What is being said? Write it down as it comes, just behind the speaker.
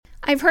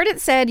I've heard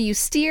it said you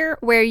steer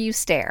where you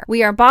stare.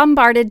 We are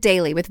bombarded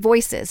daily with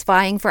voices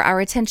vying for our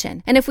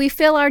attention. And if we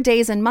fill our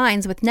days and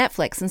minds with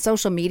Netflix and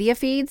social media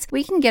feeds,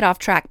 we can get off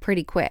track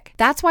pretty quick.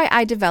 That's why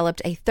I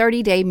developed a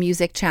 30-day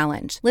music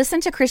challenge.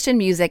 Listen to Christian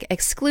music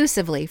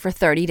exclusively for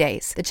 30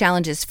 days. The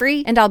challenge is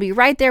free, and I'll be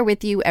right there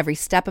with you every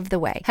step of the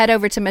way. Head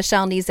over to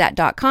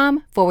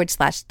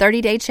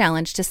michellenezat.com/30-day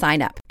challenge to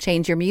sign up.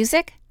 Change your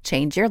music,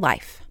 change your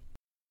life.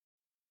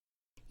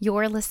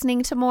 You're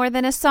listening to More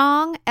Than a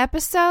Song,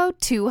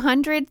 episode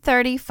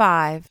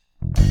 235.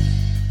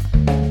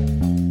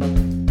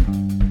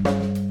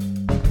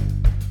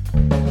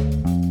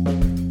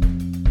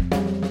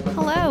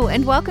 Hello,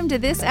 and welcome to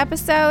this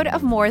episode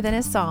of More Than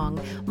a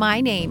Song.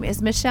 My name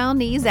is Michelle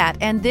Nezat,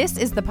 and this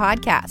is the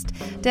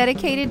podcast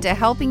dedicated to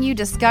helping you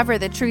discover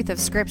the truth of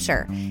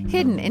Scripture,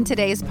 hidden in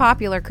today's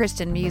popular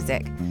Christian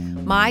music.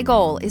 My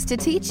goal is to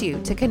teach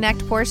you to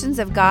connect portions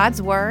of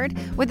God's Word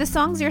with the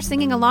songs you're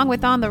singing along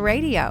with on the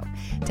radio,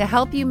 to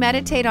help you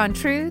meditate on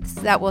truths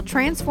that will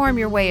transform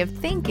your way of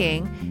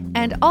thinking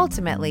and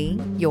ultimately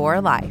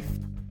your life.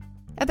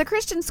 At the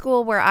Christian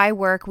school where I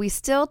work, we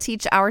still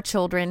teach our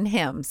children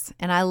hymns,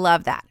 and I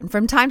love that. And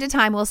from time to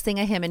time, we'll sing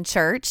a hymn in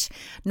church,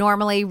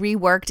 normally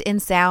reworked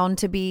in sound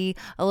to be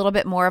a little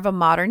bit more of a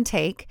modern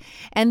take.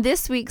 And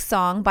this week's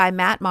song by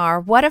Maher,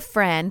 "What a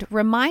Friend,"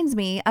 reminds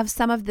me of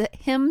some of the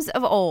hymns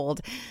of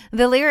old.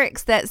 The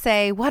lyrics that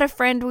say, "What a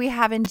friend we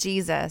have in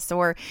Jesus,"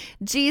 or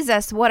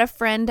 "Jesus, what a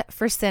friend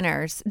for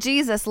sinners,"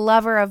 "Jesus,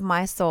 lover of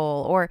my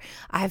soul," or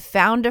 "I've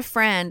found a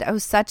friend, oh,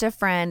 such a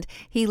friend,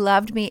 he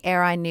loved me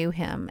ere I knew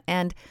him,"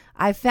 and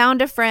 "I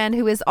found a friend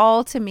who is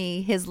all to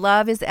me, his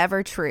love is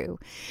ever true."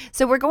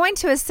 So we're going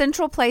to a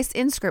central place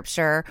in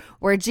Scripture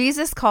where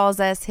Jesus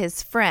calls us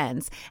his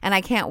friends, and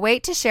I can't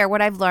wait to share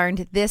what I've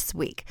learned this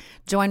week.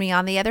 Join me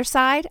on the other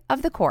side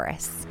of the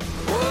chorus.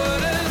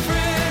 What a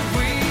friend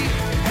we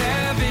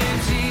have in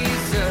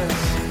Jesus.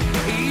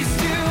 East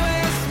to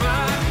west,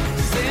 my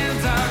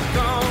sins are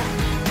gone.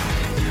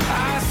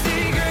 I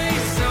see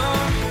grace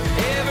on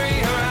every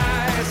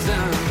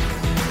horizon,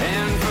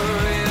 and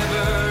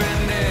forever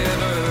and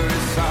ever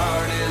his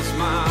heart is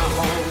my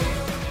home.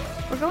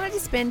 We're going to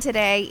spend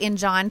today in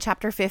John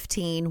chapter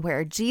 15,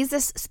 where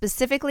Jesus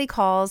specifically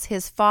calls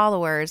his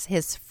followers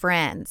his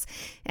friends.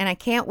 And I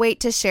can't wait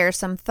to share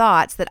some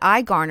thoughts that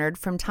I garnered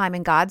from time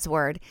in God's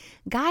Word,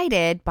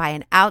 guided by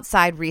an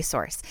outside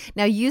resource.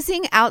 Now,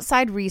 using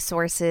outside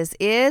resources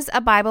is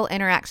a Bible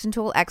interaction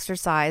tool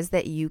exercise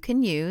that you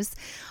can use.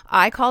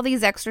 I call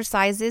these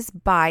exercises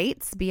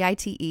bites,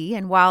 B-I-T-E.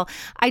 And while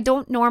I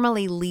don't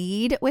normally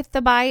lead with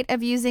the bite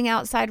of using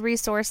outside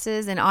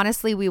resources, and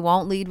honestly, we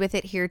won't lead with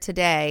it here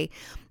today,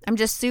 I'm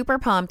just super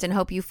pumped and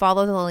hope you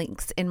follow the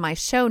links in my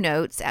show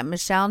notes at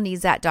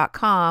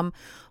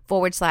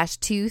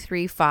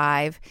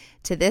michellenezat.com/235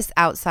 to this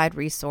outside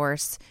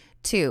resource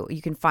too.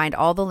 You can find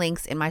all the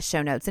links in my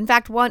show notes. In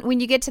fact, when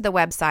you get to the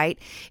website,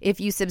 if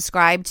you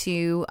subscribe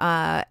to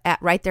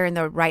right there in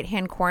the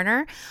right-hand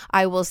corner,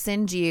 I will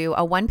send you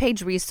a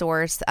one-page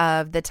resource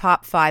of the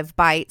top 5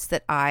 bites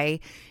that I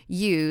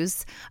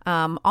use,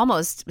 some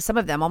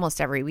of them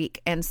almost every week.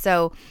 And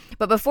so,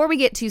 but before we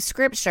get to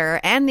Scripture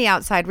and the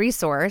outside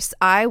resource,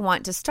 I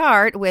want to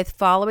start with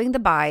following the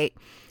bite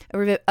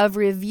of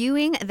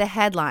reviewing the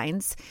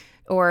headlines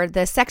or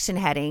the section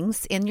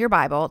headings in your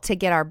Bible to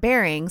get our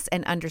bearings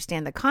and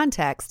understand the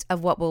context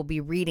of what we'll be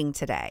reading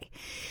today.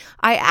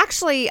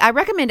 I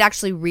recommend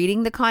actually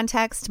reading the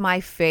context,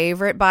 my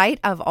favorite bite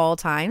of all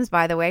times,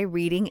 by the way,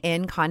 reading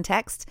in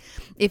context.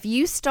 If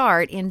you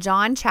start in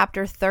John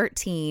chapter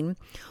 13,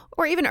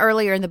 or even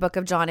earlier in the book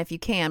of John if you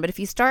can. But if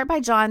you start by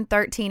John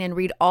 13 and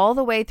read all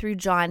the way through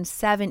John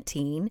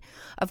 17,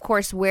 of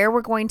course, where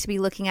we're going to be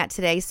looking at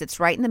today sits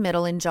right in the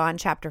middle in John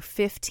chapter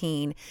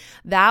 15.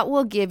 That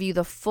will give you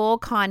the full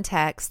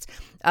context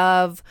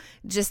of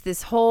just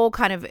this whole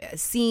kind of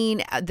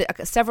scene,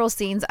 several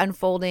scenes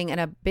unfolding in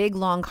a big,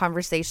 long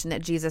conversation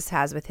that Jesus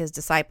has with his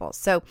disciples.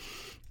 So,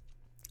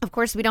 of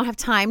course, we don't have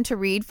time to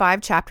read 5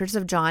 chapters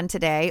of John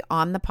today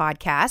on the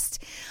podcast.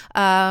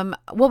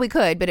 Well, we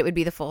could, but it would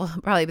be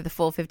probably the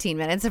full 15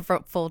 minutes, a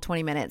full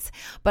 20 minutes.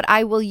 But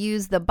I will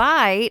use the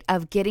bite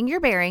of getting your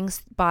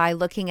bearings by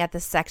looking at the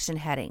section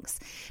headings.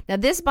 Now,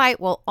 this bite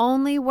will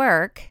only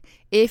work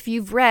if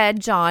you've read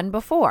John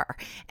before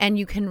and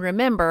you can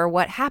remember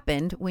what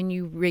happened when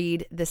you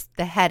read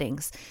the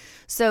headings.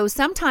 So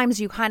sometimes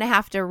you kind of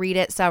have to read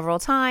it several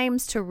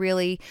times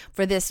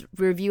for this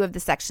review of the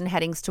section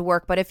headings to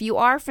work. But if you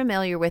are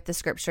familiar with the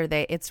Scripture,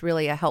 it's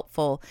really a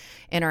helpful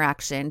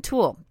interaction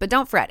tool. But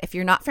don't fret. If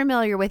you're not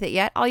familiar with it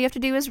yet, all you have to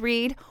do is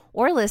read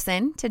or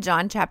listen to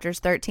John chapters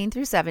 13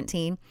 through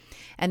 17,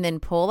 and then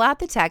pull out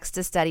the text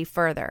to study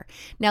further.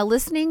 Now,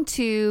 listening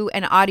to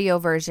an audio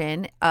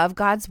version of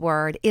God's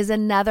Word is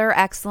another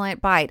excellent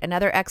bite,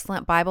 another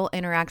excellent Bible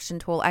interaction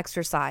tool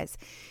exercise.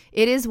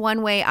 It is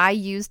one way I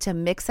use to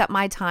mix up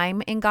my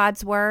time in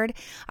God's Word.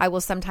 I will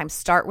sometimes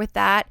start with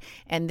that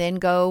and then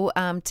go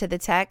to the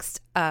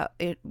text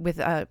with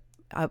a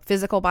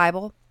physical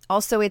Bible.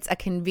 Also, it's a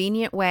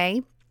convenient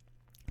way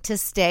to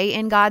stay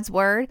in God's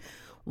Word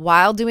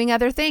while doing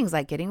other things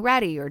like getting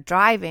ready or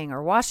driving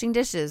or washing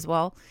dishes.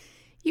 Well,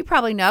 you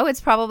probably know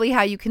it's probably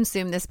how you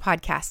consume this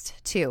podcast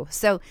too.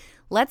 So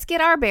let's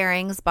get our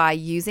bearings by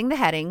using the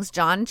headings.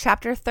 John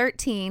chapter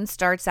 13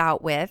 starts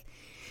out with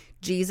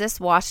Jesus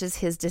washes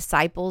his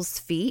disciples'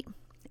 feet.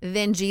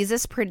 Then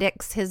Jesus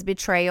predicts his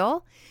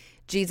betrayal.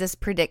 Jesus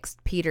predicts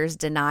Peter's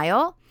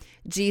denial.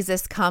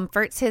 Jesus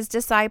comforts his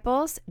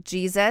disciples.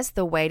 Jesus,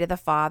 the way to the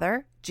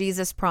Father.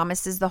 Jesus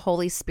promises the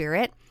Holy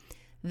Spirit.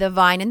 The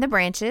vine and the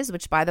branches,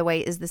 which, by the way,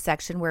 is the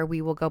section where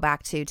we will go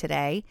back to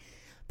today.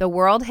 The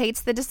world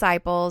hates the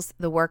disciples,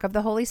 the work of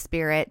the Holy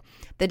Spirit.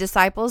 The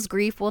disciples'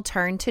 grief will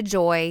turn to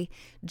joy.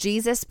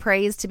 Jesus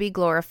prays to be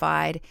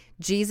glorified.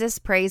 Jesus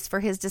prays for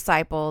his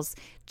disciples.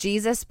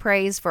 Jesus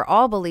prays for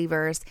all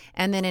believers.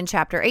 And then in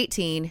chapter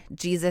 18,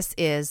 Jesus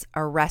is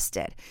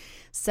arrested.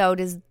 So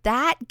does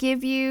that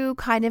give you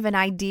kind of an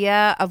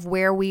idea of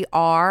where we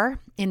are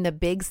in the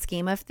big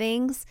scheme of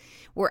things?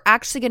 We're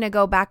actually going to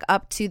go back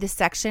up to the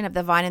section of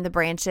the vine and the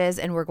branches,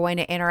 and we're going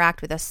to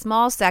interact with a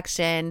small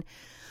section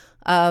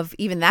of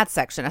even that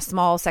section, a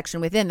small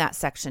section within that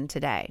section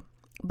today.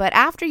 But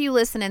after you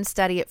listen and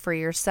study it for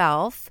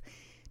yourself,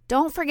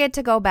 don't forget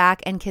to go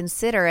back and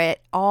consider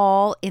it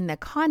all in the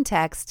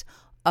context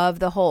of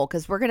the whole,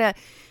 because we're going to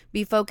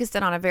be focused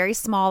on a very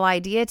small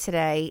idea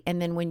today.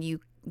 And then when you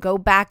go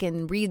back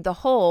and read the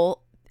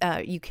whole,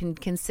 you can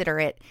consider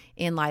it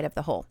in light of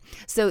the whole.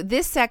 So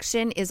this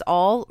section is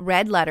all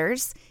red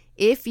letters.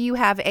 If you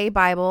have a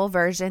Bible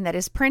version that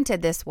is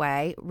printed this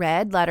way,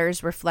 red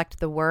letters reflect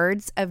the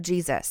words of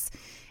Jesus.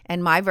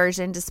 And my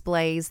version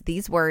displays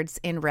these words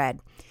in red.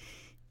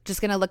 Just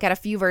going to look at a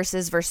few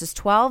verses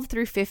 12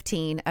 through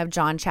 15 of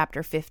John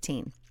chapter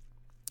 15.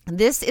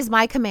 This is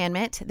my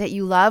commandment, that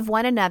you love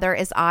one another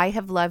as I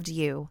have loved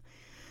you.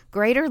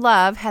 Greater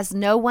love has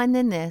no one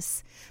than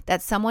this,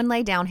 that someone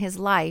lay down his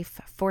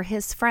life for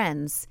his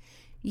friends.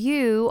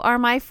 You are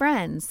my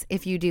friends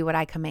if you do what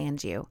I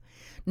command you.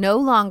 No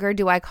longer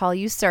do I call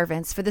you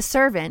servants, for the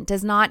servant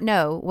does not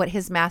know what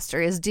his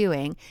master is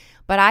doing,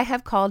 but I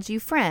have called you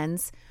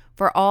friends,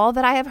 for all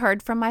that I have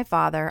heard from my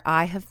Father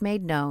I have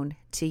made known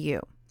to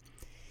you.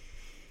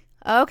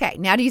 Okay,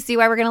 now do you see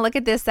why we're going to look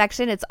at this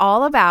section? It's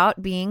all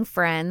about being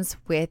friends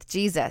with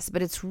Jesus,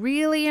 but it's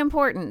really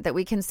important that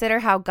we consider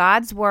how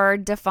God's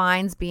word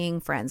defines being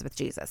friends with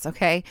Jesus,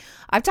 okay?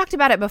 I've talked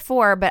about it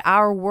before, but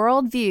our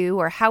worldview,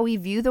 or how we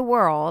view the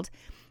world,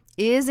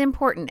 is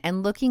important,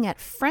 and looking at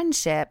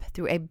friendship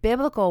through a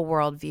biblical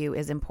worldview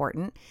is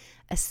important,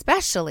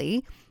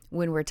 especially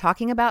when we're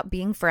talking about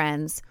being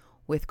friends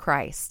with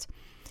Christ.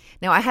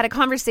 Now, I had a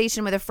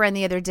conversation with a friend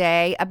the other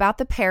day about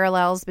the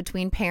parallels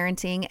between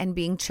parenting and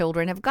being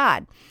children of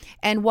God.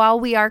 And while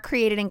we are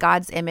created in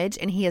God's image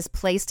and he has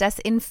placed us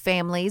in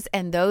families,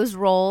 and those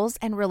roles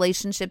and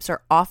relationships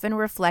are often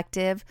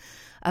reflective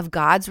of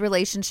God's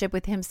relationship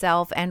with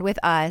himself and with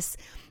us,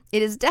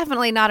 it is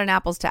definitely not an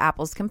apples to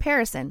apples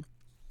comparison.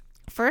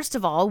 First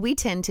of all, we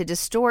tend to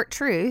distort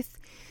truth,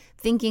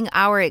 thinking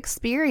our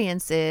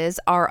experiences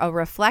are a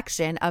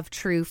reflection of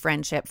true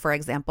friendship, for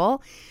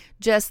example,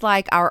 just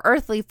like our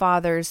earthly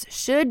fathers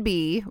should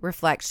be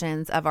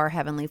reflections of our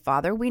heavenly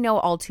Father. We know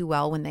all too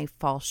well when they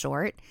fall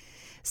short.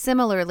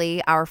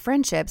 Similarly, our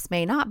friendships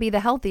may not be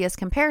the healthiest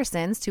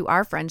comparisons to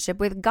our friendship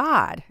with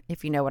God,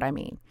 if you know what I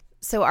mean.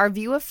 So our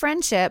view of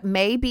friendship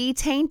may be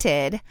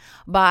tainted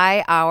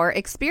by our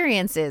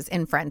experiences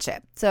in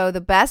friendship. So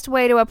the best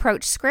way to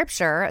approach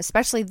scripture,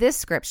 especially this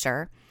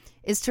scripture,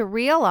 is to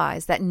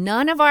realize that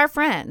none of our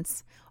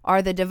friends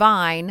are the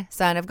divine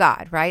Son of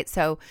God, right?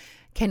 So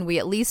can we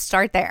at least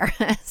start there?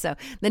 So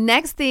the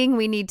next thing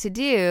we need to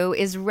do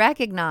is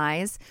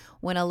recognize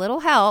when a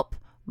little help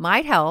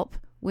might help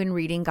when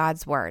reading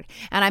God's word.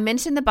 And I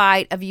mentioned the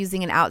bite of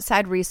using an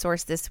outside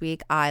resource this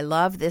week. I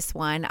love this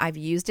one. I've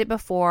used it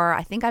before.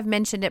 I think I've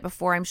mentioned it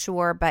before, I'm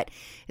sure, but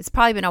it's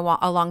probably been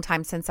a long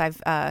time since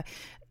I've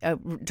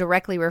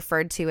directly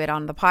referred to it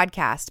on the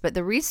podcast. But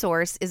the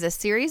resource is a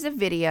series of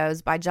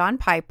videos by John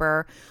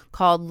Piper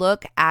called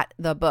Look at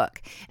the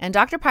Book. And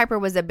Dr. Piper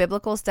was a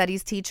biblical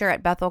studies teacher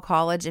at Bethel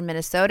College in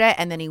Minnesota,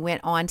 and then he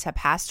went on to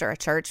pastor a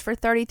church for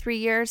 33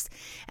 years.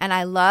 And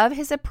I love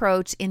his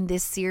approach in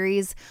this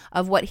series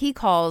of what he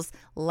calls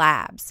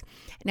labs.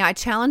 Now, I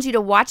challenge you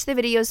to watch the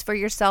videos for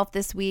yourself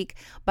this week,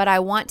 but I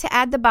want to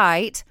add the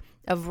bite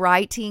of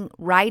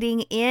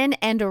writing in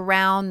and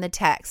around the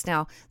text.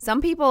 Now,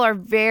 some people are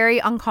very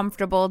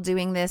uncomfortable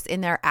doing this in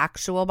their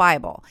actual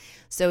Bible.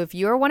 So if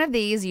you're one of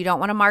these, you don't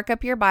want to mark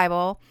up your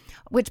Bible,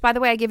 which, by the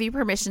way, I give you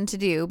permission to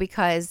do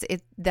because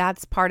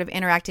that's part of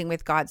interacting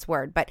with God's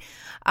word. But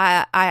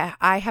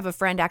I have a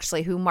friend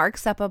actually who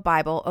marks up a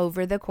Bible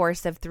over the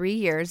course of 3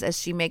 years as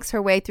she makes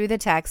her way through the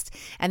text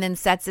and then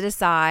sets it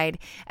aside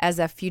as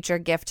a future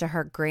gift to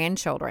her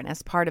grandchildren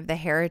as part of the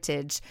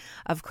heritage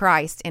of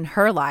Christ in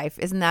her life.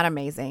 Isn't that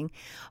amazing?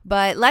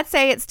 But let's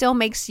say it still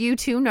makes you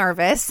too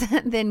nervous,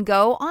 then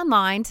go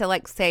online to,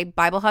 like, say,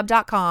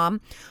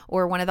 BibleHub.com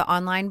or one of the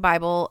online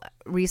Bible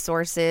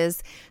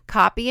resources,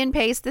 copy and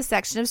paste the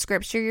section of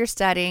scripture you're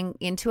studying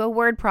into a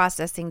word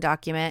processing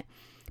document,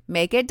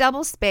 make it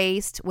double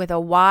spaced with a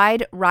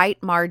wide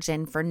right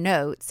margin for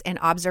notes and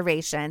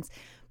observations.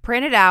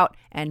 Print it out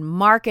and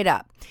mark it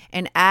up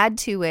and add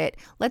to it.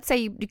 Let's say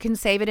you can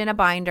save it in a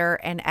binder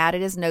and add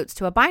it as notes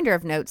to a binder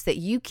of notes that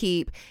you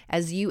keep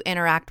as you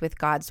interact with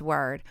God's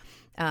word.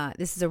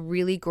 This is a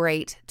really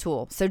great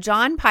tool. So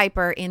John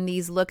Piper, in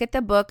these Look at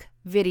the Book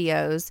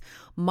videos,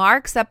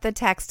 marks up the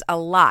text a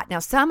lot. Now,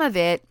 some of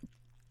it,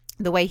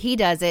 the way he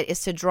does it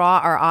is to draw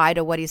our eye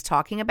to what he's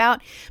talking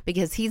about,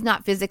 because he's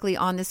not physically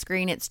on the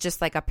screen. It's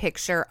just like a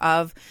picture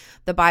of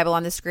the Bible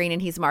on the screen,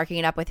 and he's marking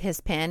it up with his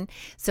pen.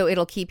 So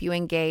it'll keep you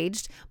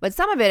engaged. But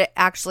some of it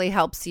actually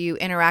helps you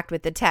interact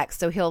with the text.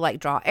 So he'll like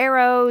draw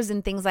arrows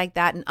and things like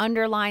that and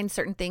underline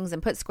certain things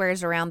and put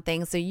squares around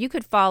things. So you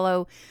could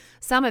follow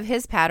some of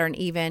his pattern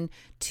even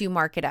to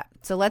mark it up.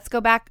 So let's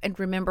go back and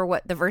remember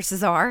what the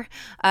verses are.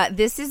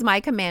 This is my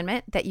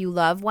commandment, that you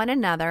love one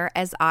another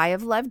as I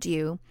have loved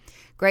you.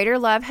 Greater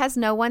love has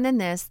no one than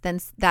this, than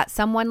that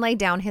someone lay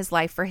down his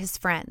life for his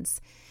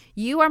friends.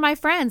 You are my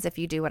friends if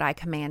you do what I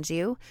command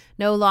you.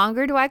 No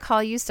longer do I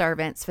call you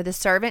servants, for the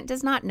servant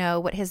does not know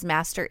what his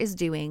master is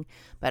doing,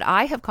 but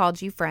I have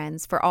called you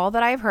friends, for all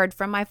that I have heard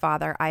from my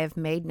Father I have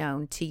made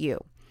known to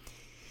you.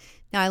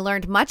 Now, I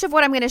learned much of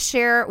what I'm going to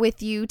share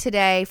with you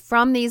today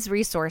from these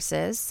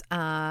resources,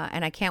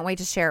 and I can't wait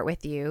to share it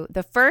with you.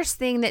 The first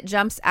thing that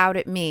jumps out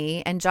at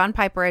me, and John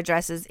Piper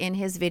addresses in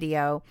his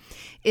video,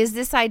 is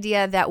this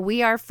idea that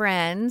we are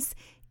friends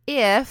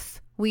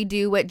if we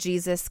do what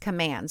Jesus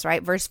commands,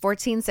 right? Verse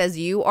 14 says,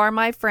 you are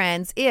my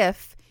friends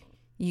if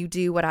you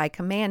do what I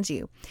command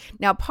you.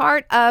 Now,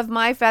 part of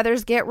my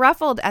feathers get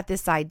ruffled at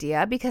this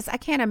idea, because I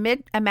can't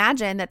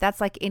imagine that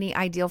that's like any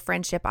ideal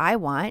friendship I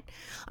want.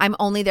 I'm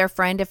only their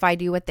friend if I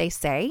do what they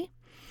say.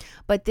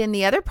 But then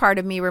the other part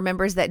of me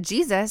remembers that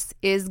Jesus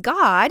is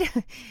God,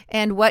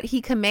 and what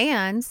he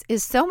commands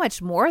is so much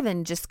more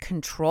than just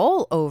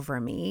control over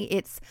me.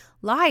 It's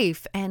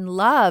life and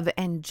love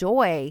and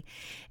joy,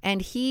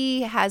 and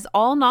he has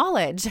all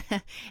knowledge.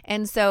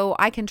 And so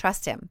I can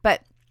trust him.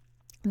 But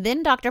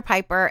then Dr.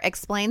 Piper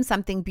explains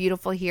something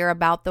beautiful here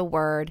about the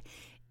word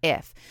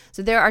if.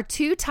 So there are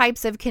two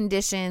types of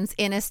conditions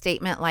in a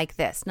statement like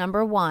this.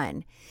 Number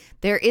one,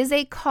 there is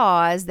a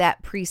cause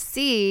that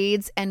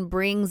precedes and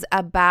brings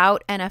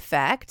about an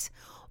effect,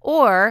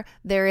 or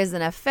there is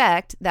an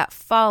effect that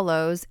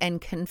follows and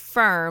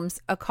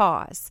confirms a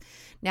cause.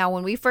 Now,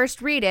 when we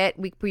first read it,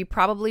 we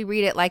probably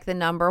read it like the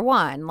number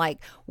one, like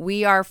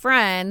we are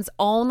friends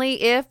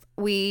only if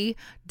we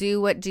do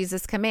what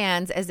Jesus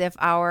commands, as if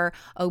our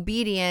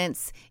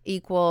obedience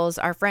equals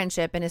our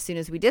friendship. And as soon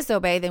as we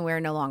disobey, then we're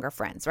no longer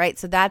friends, right?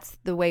 So that's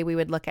the way we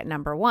would look at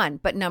number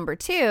one. But number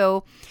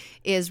two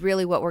is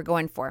really what we're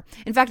going for.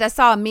 In fact, I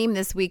saw a meme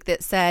this week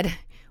that said,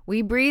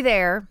 we breathe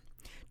air,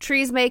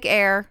 trees make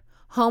air,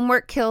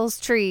 homework kills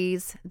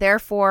trees,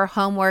 therefore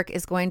homework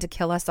is going to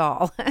kill us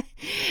all.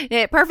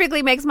 It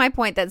perfectly makes my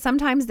point that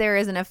sometimes there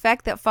is an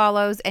effect that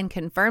follows and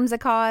confirms a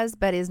cause,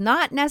 but is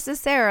not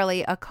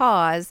necessarily a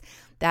cause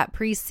that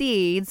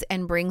precedes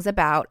and brings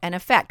about an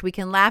effect. We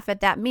can laugh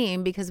at that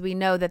meme because we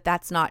know that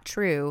that's not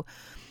true.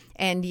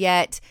 And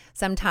yet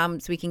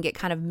sometimes we can get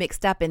kind of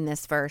mixed up in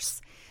this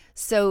verse.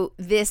 So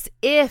this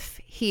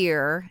if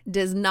here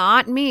does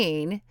not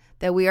mean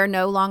that we are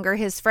no longer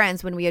his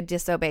friends when we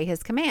disobey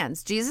his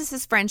commands.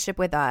 Jesus' friendship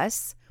with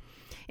us,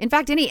 in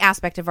fact, any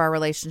aspect of our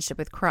relationship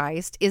with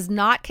Christ, is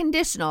not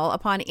conditional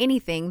upon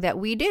anything that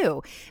we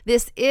do.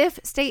 This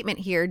if statement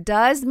here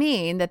does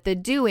mean that the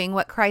doing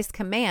what Christ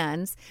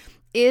commands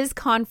is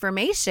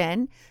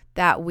confirmation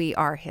that we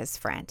are his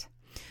friend.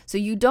 So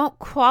you don't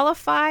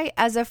qualify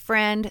as a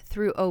friend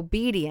through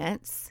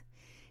obedience.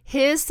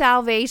 His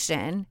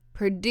salvation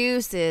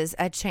produces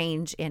a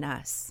change in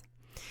us.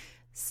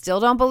 Still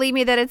don't believe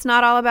me that it's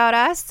not all about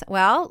us?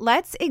 Well,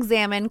 let's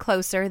examine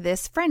closer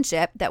this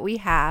friendship that we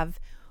have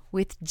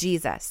with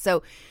Jesus.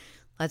 So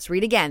let's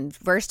read again.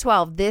 Verse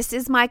 12, this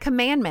is my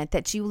commandment,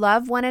 that you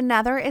love one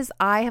another as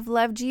I have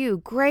loved you.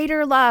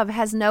 Greater love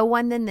has no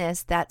one than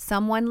this, that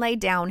someone lay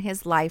down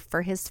his life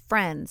for his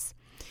friends.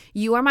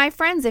 You are my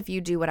friends if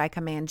you do what I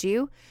command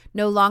you.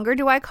 No longer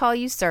do I call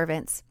you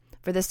servants,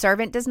 for the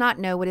servant does not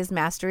know what his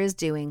master is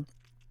doing.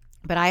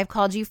 But I have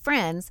called you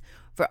friends,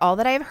 for all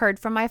that I have heard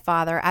from my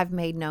Father I've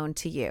made known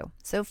to you.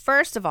 So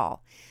first of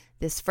all,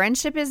 this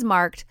friendship is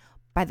marked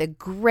by the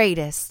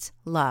greatest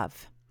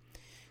love.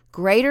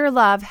 Greater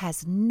love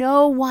has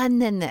no one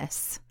than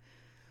this.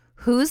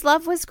 Whose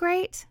love was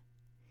great?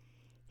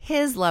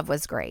 His love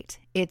was great.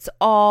 It's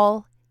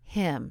all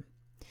him.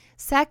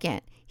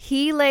 Second,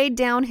 he laid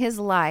down his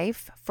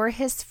life for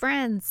his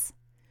friends.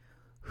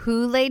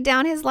 Who laid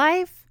down his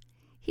life?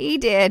 He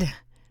did.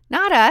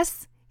 Not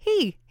us.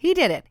 He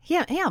did it.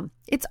 Him.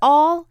 It's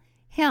all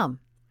him.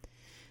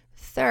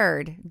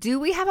 Third, do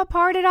we have a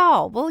part at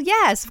all? Well,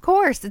 yes, of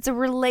course. It's a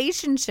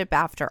relationship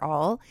after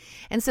all.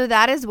 And so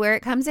that is where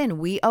it comes in.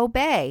 We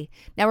obey.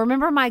 Now,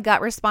 remember my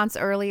gut response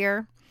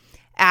earlier?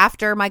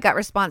 After my gut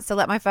response to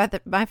let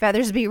my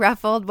feathers be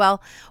ruffled?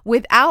 Well,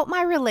 without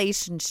my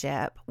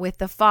relationship with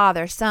the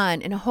Father,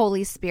 Son, and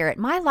Holy Spirit,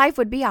 my life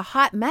would be a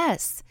hot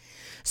mess.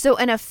 So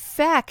an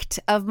effect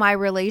of my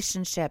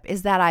relationship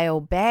is that I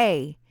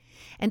obey.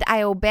 And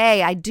I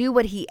obey. I do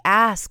what he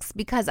asks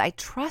because I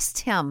trust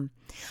him.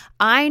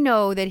 I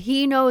know that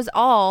he knows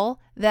all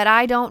that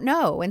I don't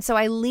know. And so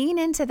I lean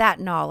into that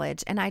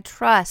knowledge and I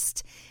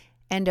trust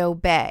and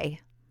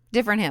obey.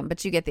 Different hymn,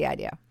 but you get the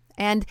idea.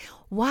 And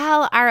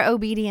while our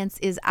obedience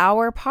is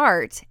our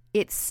part,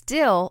 it's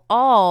still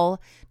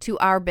all to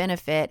our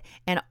benefit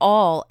and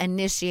all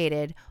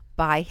initiated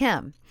by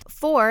him.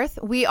 Fourth,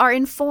 we are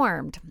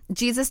informed.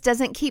 Jesus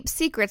doesn't keep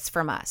secrets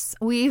from us.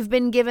 We've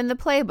been given the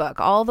playbook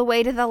all the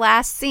way to the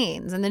last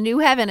scenes and the new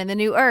heaven and the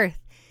new earth.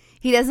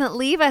 He doesn't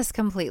leave us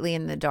completely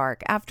in the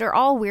dark. After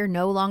all, we're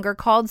no longer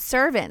called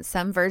servants.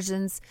 Some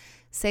versions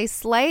say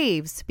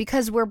slaves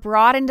because we're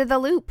brought into the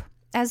loop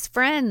as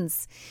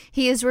friends.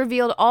 He has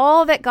revealed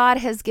all that God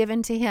has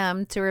given to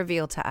him to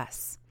reveal to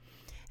us.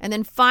 And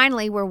then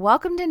finally, we're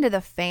welcomed into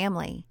the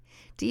family.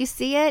 Do you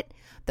see it?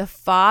 The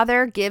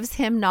Father gives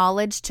him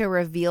knowledge to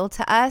reveal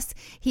to us.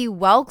 He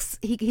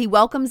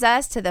welcomes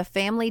us to the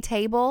family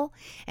table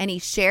and he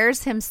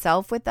shares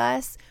himself with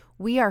us.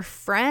 We are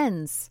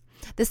friends.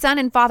 The Son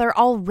and Father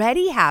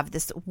already have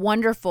this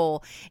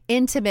wonderful,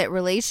 intimate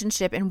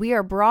relationship, and we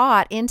are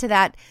brought into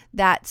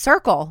that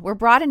circle. We're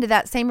brought into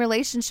that same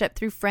relationship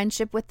through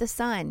friendship with the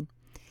Son.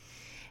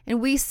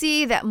 And we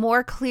see that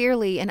more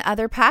clearly in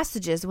other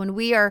passages when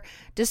we are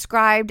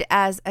described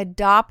as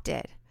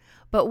adopted.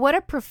 But what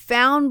a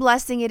profound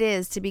blessing it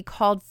is to be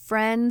called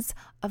friends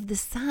of the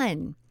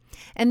Son.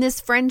 And this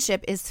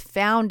friendship is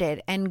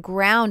founded and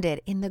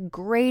grounded in the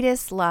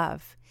greatest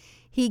love.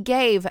 He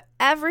gave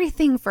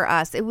everything for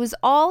us. It was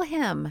all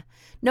him.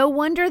 No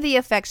wonder the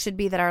effect should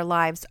be that our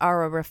lives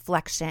are a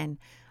reflection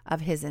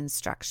of his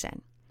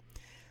instruction.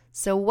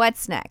 So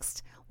what's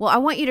next? Well, I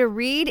want you to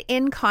read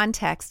in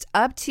context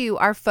up to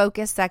our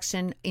focus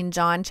section in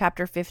John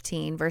chapter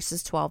 15,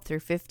 verses 12 through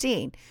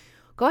 15.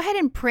 Go ahead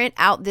and print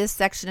out this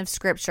section of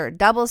scripture,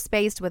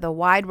 double-spaced with a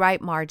wide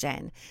right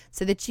margin,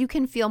 so that you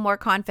can feel more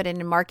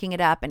confident in marking it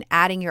up and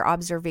adding your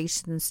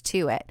observations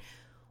to it.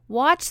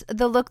 Watch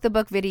the look at the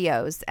book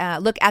videos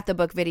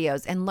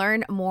and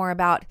learn more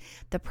about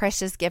the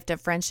precious gift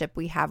of friendship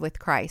we have with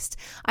Christ.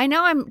 I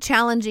know I'm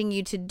challenging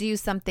you to do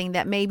something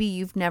that maybe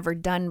you've never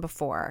done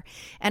before.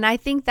 And I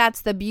think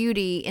that's the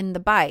beauty in the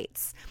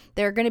bites.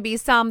 There are going to be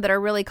some that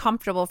are really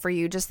comfortable for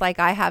you, just like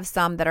I have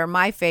some that are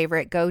my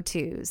favorite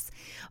go-tos.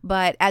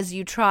 But as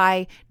you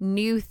try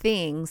new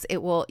things,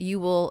 you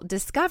will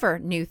discover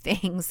new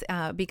things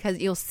because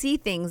you'll see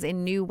things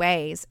in new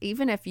ways,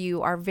 even if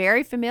you are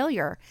very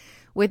familiar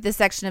with the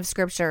section of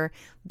scripture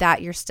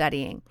that you're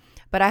studying.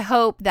 But I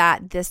hope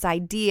that this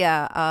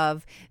idea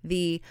of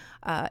the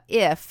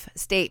if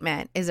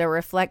statement is a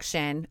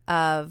reflection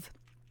of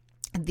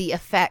the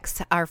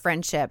effects our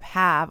friendship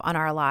have on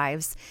our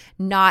lives,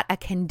 not a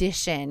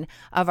condition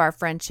of our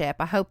friendship.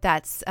 I hope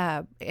that's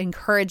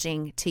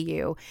encouraging to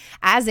you,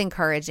 as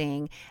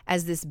encouraging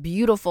as this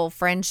beautiful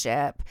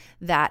friendship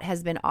that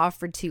has been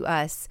offered to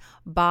us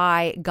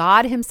by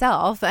God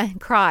himself,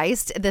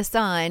 Christ, the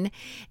Son,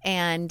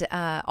 and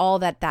all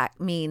that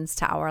means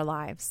to our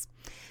lives.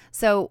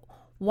 So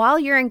while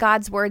you're in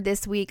God's Word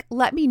this week,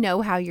 let me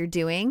know how you're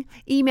doing.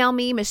 Email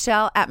me,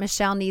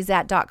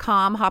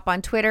 michelle@michellenezat.com. Hop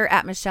on Twitter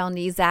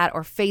 @MichelleNezat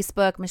or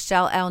Facebook,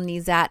 Michelle L.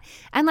 Nezat,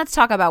 and let's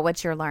talk about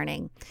what you're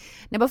learning.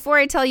 Now, before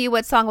I tell you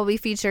what song will be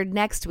featured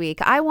next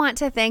week, I want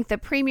to thank the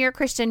premier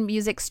Christian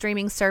music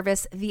streaming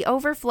service,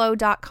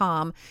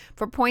 theoverflow.com,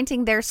 for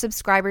pointing their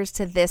subscribers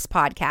to this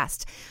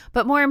podcast,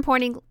 but more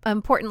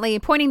importantly,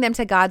 pointing them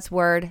to God's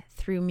Word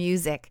through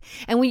music.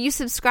 And when you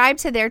subscribe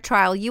to their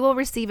trial, you will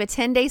receive a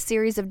 10-day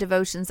series of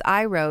devotions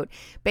I wrote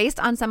based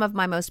on some of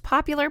my most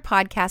popular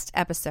podcast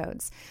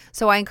episodes.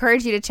 So I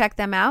encourage you to check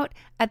them out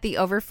at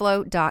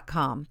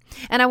theoverflow.com.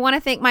 And I want to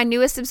thank my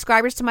newest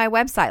subscribers to my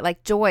website,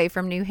 like Joy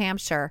from New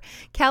Hampshire,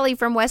 Kelly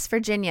from West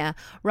Virginia,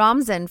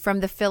 Ramzan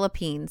from the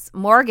Philippines,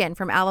 Morgan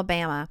from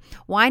Alabama,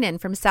 Winan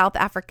from South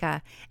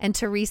Africa, and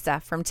Teresa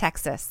from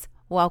Texas.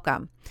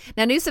 Welcome.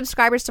 Now, new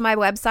subscribers to my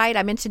website,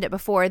 I mentioned it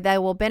before, they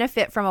will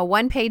benefit from a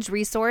one-page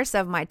resource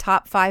of my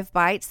top 5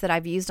 bites that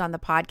I've used on the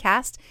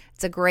podcast.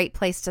 It's a great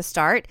place to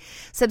start.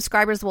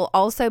 Subscribers will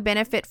also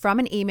benefit from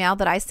an email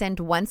that I send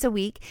once a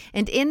week.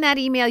 And in that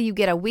email, you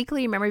get a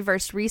weekly memory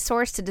verse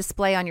resource to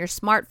display on your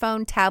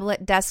smartphone,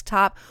 tablet,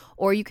 desktop,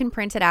 or you can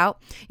print it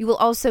out. You will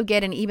also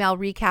get an email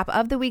recap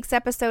of the week's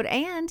episode,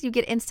 and you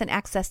get instant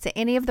access to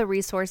any of the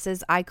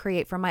resources I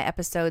create for my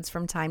episodes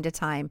from time to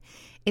time.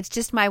 It's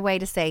just my way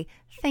to say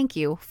thank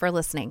you for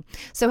listening.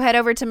 So head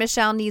over to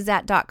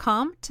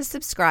michellenezat.com to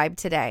subscribe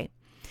today.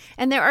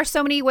 And there are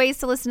so many ways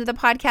to listen to the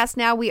podcast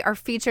now. We are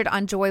featured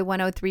on Joy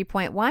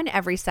 103.1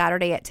 every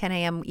Saturday at 10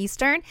 a.m.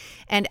 Eastern.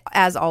 And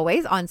as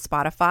always, on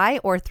Spotify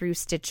or through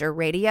Stitcher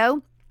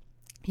Radio.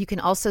 You can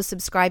also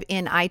subscribe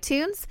in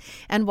iTunes.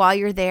 And while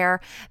you're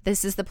there,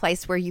 this is the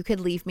place where you could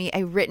leave me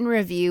a written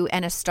review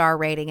and a star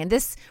rating. And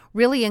this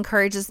really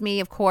encourages me,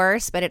 of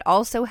course, but it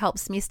also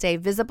helps me stay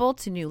visible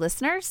to new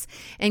listeners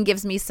and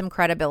gives me some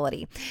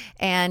credibility.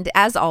 And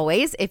as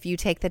always, if you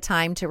take the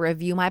time to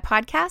review my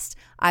podcast,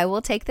 I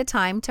will take the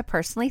time to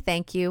personally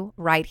thank you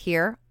right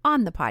here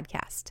on the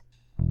podcast.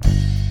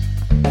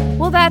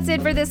 Well, that's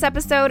it for this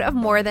episode of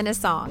More Than a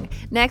Song.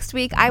 Next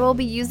week, I will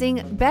be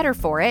using Better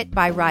For It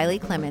by Riley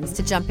Clemens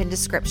to jump into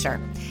scripture.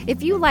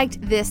 If you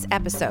liked this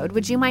episode,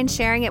 would you mind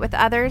sharing it with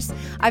others?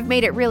 I've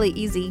made it really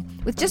easy.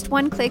 With just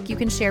one click, you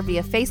can share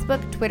via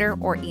Facebook, Twitter,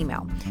 or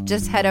email.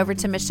 Just head over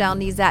to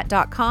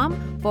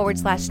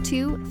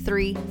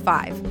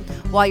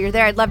michellenezat.com/235. While you're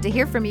there, I'd love to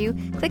hear from you.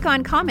 Click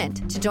on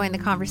comment to join the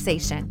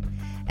conversation.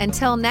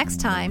 Until next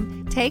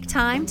time, take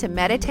time to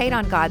meditate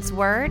on God's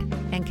Word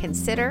and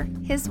consider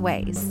His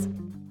ways.